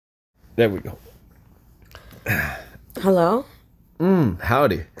There we go. Hello?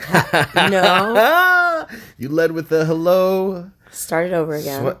 Howdy. No. You led with the hello. Start it over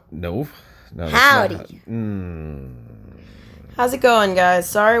again. No. That's Howdy. not- How's it going, guys?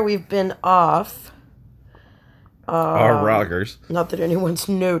 Sorry we've been off. Our rockers. Not that anyone's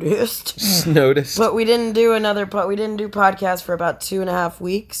noticed. Just noticed. But we didn't do we didn't do podcast for about 2.5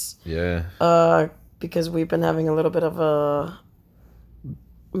 weeks. Yeah. Because we've been having a little bit of a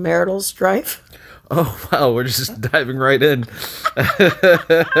marital strife. Oh, wow. We're just diving right in.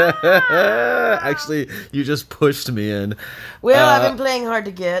 Actually, you just pushed me in. Well, I've been playing hard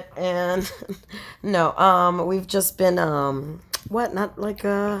to get, and no, we've just been not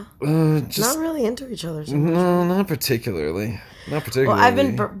really into each other so much. No, not particularly. Well, I've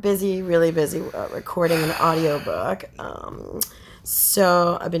been really busy recording an audiobook.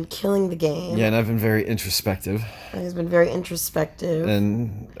 So I've been killing the game. Yeah, and I've been very introspective. I've been very introspective.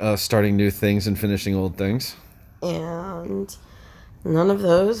 And starting new things and finishing old things. And none of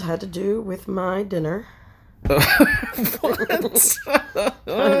those had to do with my dinner. What? I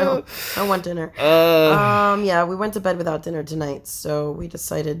know. I want dinner. Yeah, we went to bed without dinner tonight, so we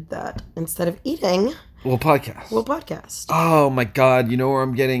decided that instead of eating, We'll podcast. Oh my god, you know where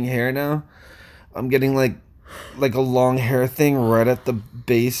I'm getting hair now? I'm getting like a long hair thing right at the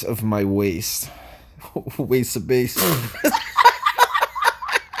base of my waist. Waist to base.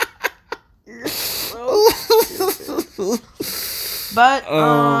 But,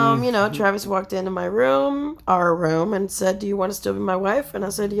 Travis walked into our room, and said, "Do you want to still be my wife?" And I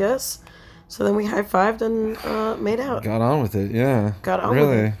said, "Yes." So then we high-fived and made out. Got on with it, yeah. Got on with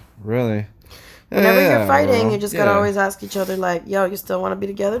it. Really. Whenever you're fighting, you just gotta always ask each other, like, "Yo, you still want to be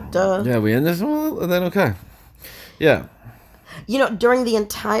together?" Duh. Yeah, we end this one, then okay. Yeah. During the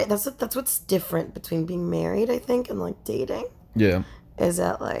entire... That's what's different between being married, I think, and, like, dating. Yeah. Is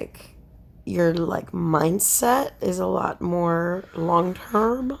that, like, your, like, mindset is a lot more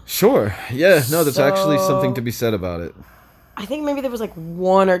long-term. Sure. Yeah, no, there's actually something to be said about it. I think maybe there was like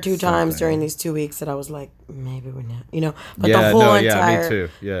one or two times during these 2 weeks that I was like, maybe we're not, But the whole entire... me too.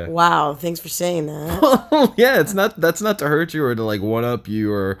 Yeah. Wow, thanks for saying that. Yeah, that's not to hurt you or to like one up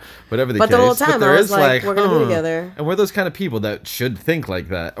you or whatever the case. But the whole time I was like, we're gonna be huh. together. And we're those kind of people that should think like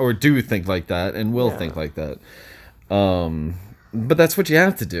that or do think like that and will think like that. But that's what you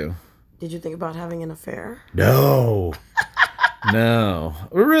have to do. Did you think about having an affair? No. No.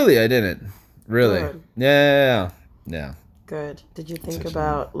 Really, I didn't. Really. Good. Yeah. Good. Did you think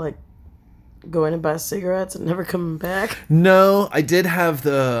about like going to buy cigarettes and never coming back? No, I did have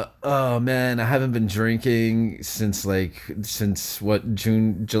oh man, I haven't been drinking since what,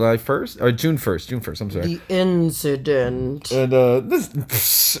 July 1st? Or June 1st, I'm sorry. The incident. And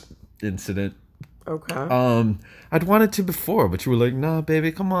this incident. Okay. I'd wanted to before, but you were like, "Nah,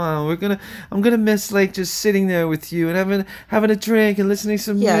 baby, come on. I'm gonna miss like just sitting there with you and having a drink and listening to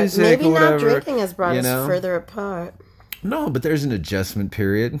some music maybe or whatever." not drinking has brought us know? further apart. No, but there's an adjustment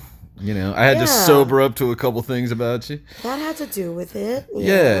period. I had to sober up to a couple things about you. That had to do with it.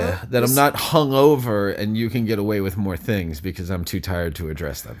 Yeah, that I'm not hungover and you can get away with more things because I'm too tired to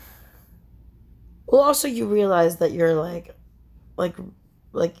address them. Well, also you realize that you're like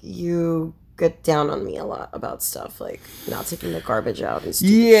you get down on me a lot about stuff like not taking the garbage out and stuff.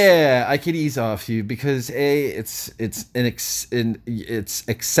 Yeah, I could ease off you because it's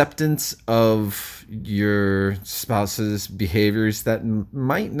acceptance of your spouse's behaviors that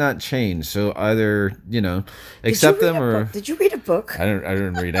might not change. So either accept them or. Did you read a book? I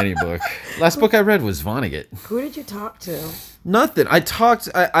didn't read any book. Last book I read was Vonnegut. Who did you talk to? Nothing. I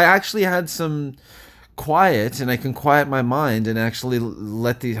actually had some quiet, and I can quiet my mind and actually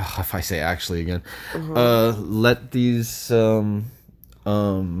let these if I say actually again let these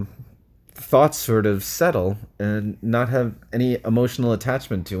thoughts sort of settle and not have any emotional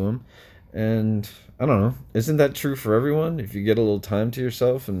attachment to them. And I don't know, isn't that true for everyone if you get a little time to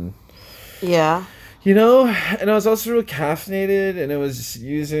yourself? And yeah, and I was also real caffeinated, and I was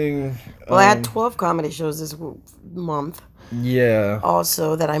using I had 12 comedy shows this month. Yeah.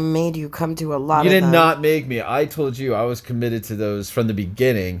 Also, that I made you come to a lot of them. You did not make me. I told you I was committed to those from the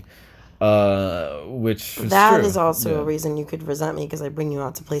beginning, which was that true. is also a reason you could resent me because I bring you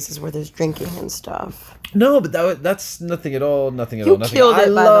out to places where there's drinking and stuff. No, but that's nothing at all. Nothing at You all. Nothing. killed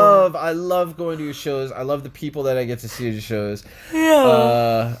it, by the way. I love going to your shows. I love the people that I get to see at your shows.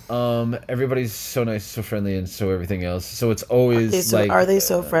 Yeah. Everybody's so nice, so friendly, and so everything else. So it's always are they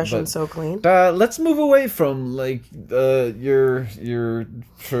so fresh and so clean? Let's move away from like your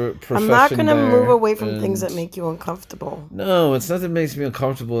profession. I'm not gonna move away from things that make you uncomfortable. No, it's not that makes me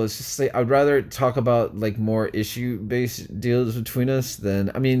uncomfortable. It's just like I'd rather talk about like more issue-based deals between us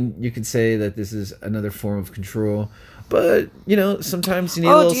than, I mean, you could say that this is another form of control, but you know, sometimes you need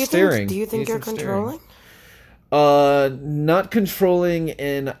a little steering. Do you think you're controlling? Not controlling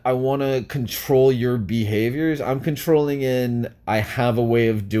in I want to control your behaviors. I'm controlling in I have a way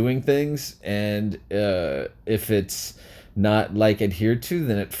of doing things, and if it's not like adhered to,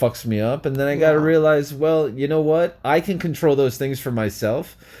 then it fucks me up, and then I gotta realize, well, you know what? I can control those things for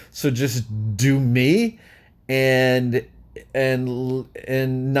myself, so just do me, and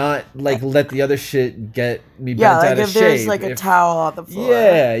not like let the other shit get me bent out of shape. Yeah, like if there's like a towel on the floor.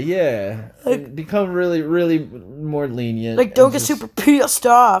 Yeah. Like, become really more lenient. Like don't get super pissed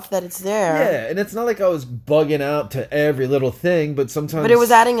off that it's there. Yeah, and it's not like I was bugging out to every little thing, but sometimes. But it was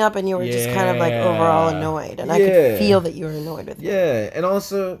adding up, and you were just kind of like overall annoyed, and I could feel that you were annoyed with me. Yeah, and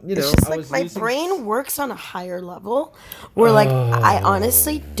also it's just like my brain works on a higher level, where like I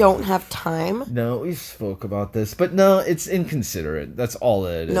honestly don't have time. No, we spoke about this, but no, it's inconsiderate. That's all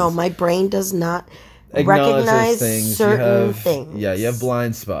it is. No, my brain does not recognize certain things. Yeah, you have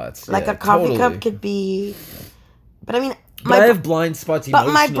blind spots. Like a coffee cup could be, but I mean, I have blind spots.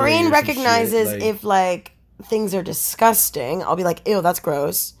 But my brain recognizes if like things are disgusting. I'll be like, ew, that's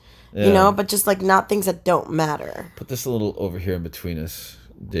gross. Yeah. You know, but just like not things that don't matter. Put this a little over here in between us.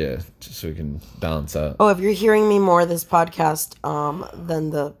 Yeah, just so we can balance out. Oh, if you're hearing me more this podcast than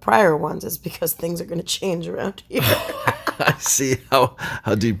the prior ones, it's because things are going to change around here. I see how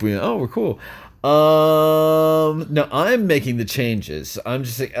deep we are. Oh, we're cool. No, I'm making the changes. I'm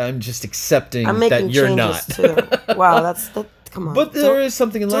just accepting that you're not. Too. Wow, that's come on. But there is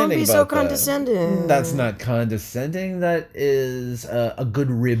something enlightening about that. Don't be so condescending. That's not condescending. That is a good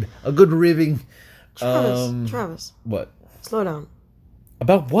ribbing. Travis. What? Slow down.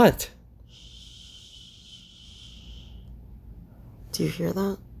 About what? Do you hear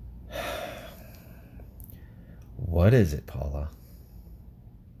that? What is it, Paula?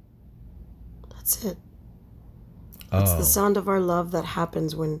 That's it. It's the sound of our love that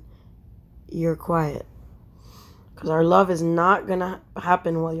happens when you're quiet. Because our love is not going to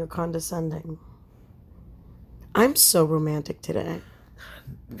happen while you're condescending. I'm so romantic today.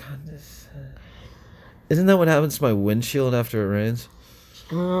 Isn't that what happens to my windshield after it rains?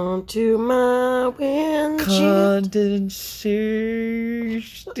 Onto my windshield.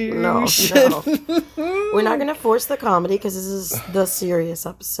 No. We're not gonna force the comedy because this is the serious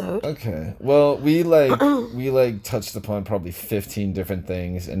episode. Okay. Well, we touched upon probably 15 different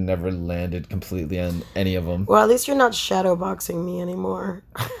things and never landed completely on any of them. Well, at least you're not shadowboxing me anymore.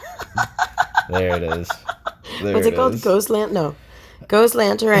 There it is. What's it called? Ghost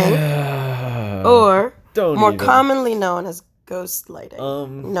Lantern, or commonly known as ghost lighting.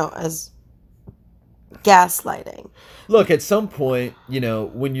 As gaslighting. Look, at some point, you know,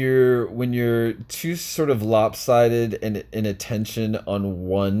 when you're too sort of lopsided and in attention on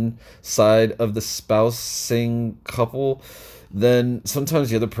one side of the spousing couple, then sometimes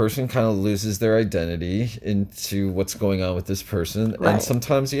the other person kind of loses their identity into what's going on with this person. Right. And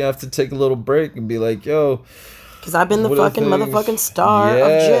sometimes you have to take a little break and be like, yo, because I've been the fucking motherfucking star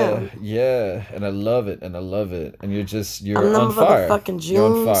of June. Yeah, and I love it, and you're on fire. I'm the motherfucking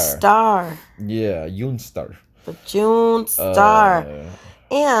June star. Yeah, June star. The June star.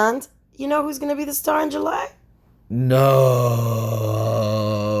 And you know who's going to be the star in July? No.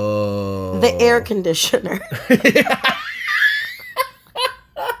 The air conditioner.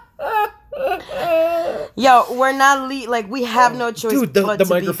 Yo, we're not we have no choice. Dude, the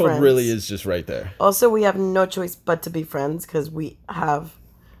microphone really is just right there. Also, we have no choice but to be friends because we have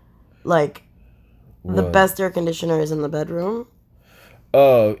the best air conditioners in the bedroom.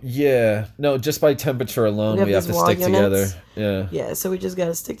 Oh yeah, no, just by temperature alone, we have to stick together. Yeah. Yeah, so we just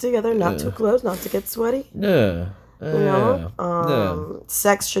gotta stick together, not too close, not to get sweaty. Yeah.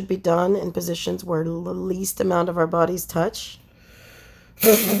 Sex should be done in positions where the least amount of our bodies touch.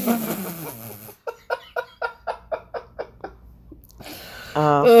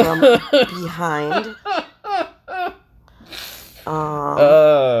 From behind,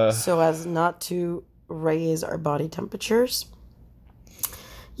 so as not to raise our body temperatures.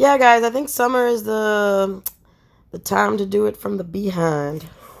 Yeah, guys, I think summer is the time to do it from the behind.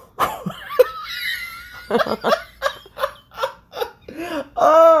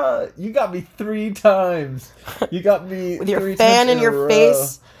 You got me 3 times. You got me with your fan in your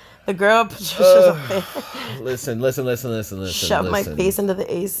face. The girl Patricia's Listen. Shove my face into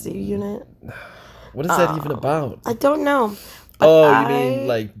the AC unit. What is that even about? I don't know. You mean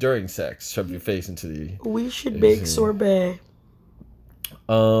like during sex? Shove your face into the... We should make sorbet.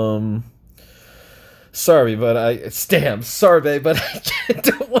 Sorry, but sorbet, but I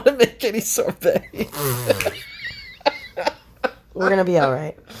don't want to make any sorbet. We're going to be all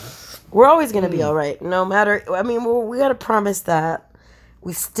right. We're always going to be all right. No matter, I mean, we got to promise that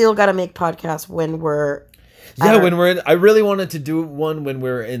we still got to make podcasts when we're... Yeah, when we're in... I really wanted to do one when we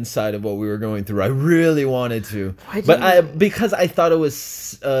were inside of what we were going through. I really wanted to. Because I thought it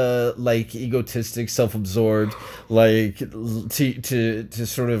was like egotistic, self-absorbed, like to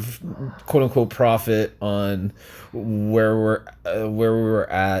sort of quote unquote profit on where we were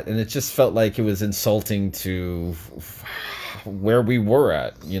at, and it just felt like it was insulting to where we were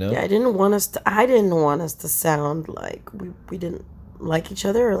at, you know? Yeah, I didn't want us to sound like we didn't like each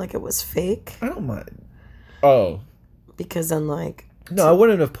other or like it was fake. I don't mind. Oh. Because then, like... No, I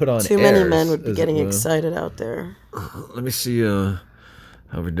wouldn't have put on too many men would be getting excited out there. Let me see how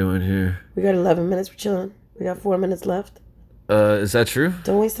we're doing here. We got 11 minutes. We're chilling. We got 4 minutes left. Is that true?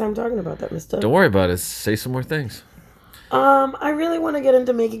 Don't waste time talking about that, mister. Don't worry about it. Say some more things. I really want to get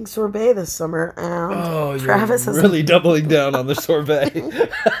into making sorbet this summer. And Travis you're really doubling down on the sorbet.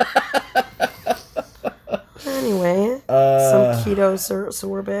 Anyway, some keto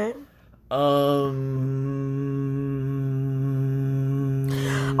sorbet.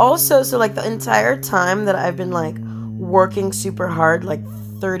 Also, so like the entire time that I've been like working super hard, like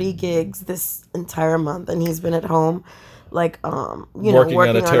 30 gigs this entire month, and he's been at home, like working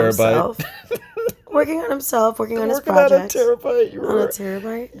on a terabyte. Working on himself, working on his projects. On a terabyte.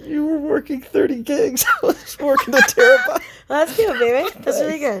 You were working 30 gigs. I was working a terabyte. That's good, baby. That's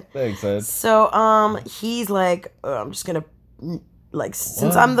really good. Thanks, Ed. So, he's like, I'm just gonna, like,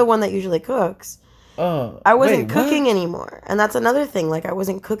 since I'm the one that usually cooks, I wasn't cooking anymore. And that's another thing. Like, I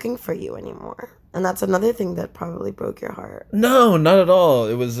wasn't cooking for you anymore. And that's another thing that probably broke your heart. No, not at all.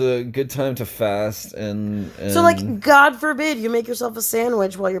 It was a good time to fast and... So, like, God forbid you make yourself a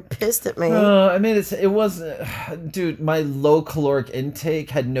sandwich while you're pissed at me. I mean, it wasn't... Dude, my low caloric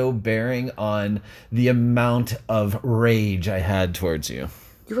intake had no bearing on the amount of rage I had towards you.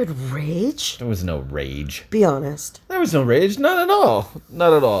 You had rage? There was no rage. Be honest. There was no rage. Not at all.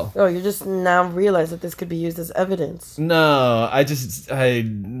 Not at all. Oh, you just now realize that this could be used as evidence. No,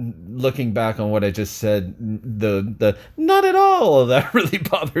 looking back on what I just said, the not at all, that really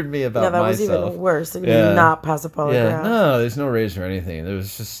bothered me about myself. Yeah, that was even worse. It did not pass a polygraph. Yeah, no, there's no rage or anything. There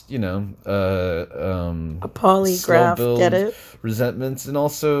was just, a polygraph, get it? Resentments, and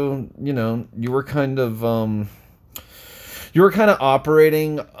also, you were kind of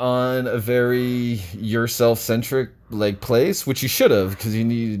operating on a very yourself-centric like place, which you should have, because you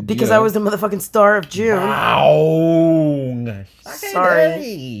need. Because I was the motherfucking star of June. Wow.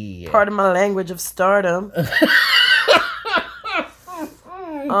 Sorry. Part of my language of stardom.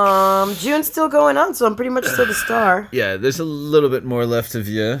 June's still going on, so I'm pretty much still the star. Yeah, there's a little bit more left of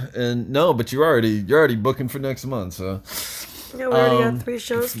you, and no, but you're already booking for next month, so. Yeah, we already got 3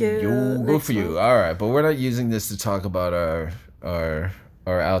 shows scheduled. Good for you. All right, but we're not using this to talk about our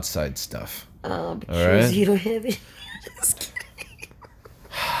outside stuff. All right. You don't have it.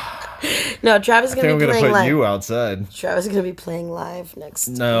 No, Travis is gonna be playing live. I'm gonna put you outside. Travis is gonna be playing live next.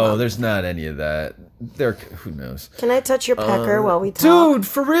 No, there's not any of that. Who knows? Can I touch your pecker while we talk? Dude,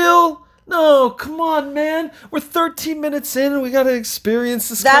 for real? No, come on, man. We're 13 minutes in, and we gotta experience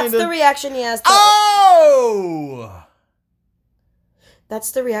this. That's the reaction he has. Oh.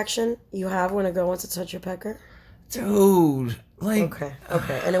 That's the reaction you have when a girl wants to touch your pecker? Dude, like...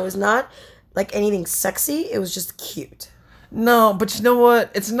 Okay. And it was not, like, anything sexy. It was just cute. No, but you know what?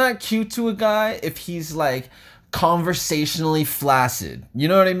 It's not cute to a guy if he's, like, conversationally flaccid. You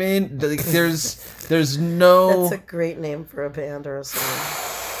know what I mean? Like, there's no... That's a great name for a band or a song.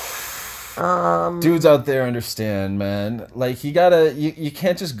 Dudes out there understand, man. Like, you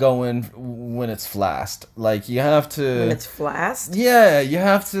can't just go in when it's flaccid. Like, you have to... When it's flaccid? Yeah, you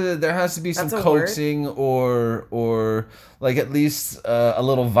have to... There has to be some coaxing or like, at least a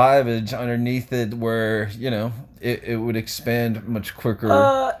little vibage underneath it where, it would expand much quicker.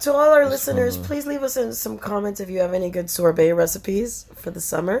 To all our listeners, please leave us in some comments if you have any good sorbet recipes for the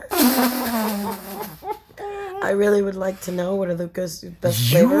summer. I really would like to know what are the best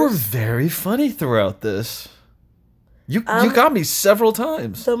flavors. You were very funny throughout this. You got me several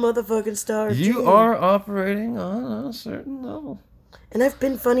times. The motherfucking star. You are operating on a certain level. And I've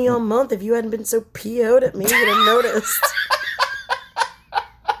been funny all month. If you hadn't been so PO'd at me, you would have noticed.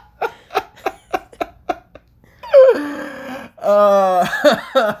 All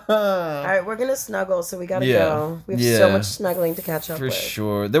right, we're gonna snuggle, so we gotta go. We have so much snuggling to catch up with. For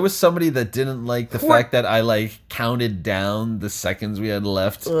sure. There was somebody that didn't like the fact that I counted down the seconds we had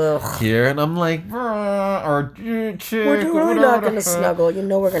left here, and I'm like, we're really not gonna snuggle.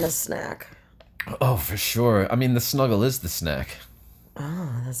 We're gonna snack. Oh, for sure. I mean, the snuggle is the snack.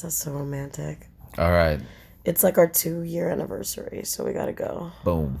 Oh, that's so romantic. All right. It's like our 2-year anniversary, so we gotta go. Boom.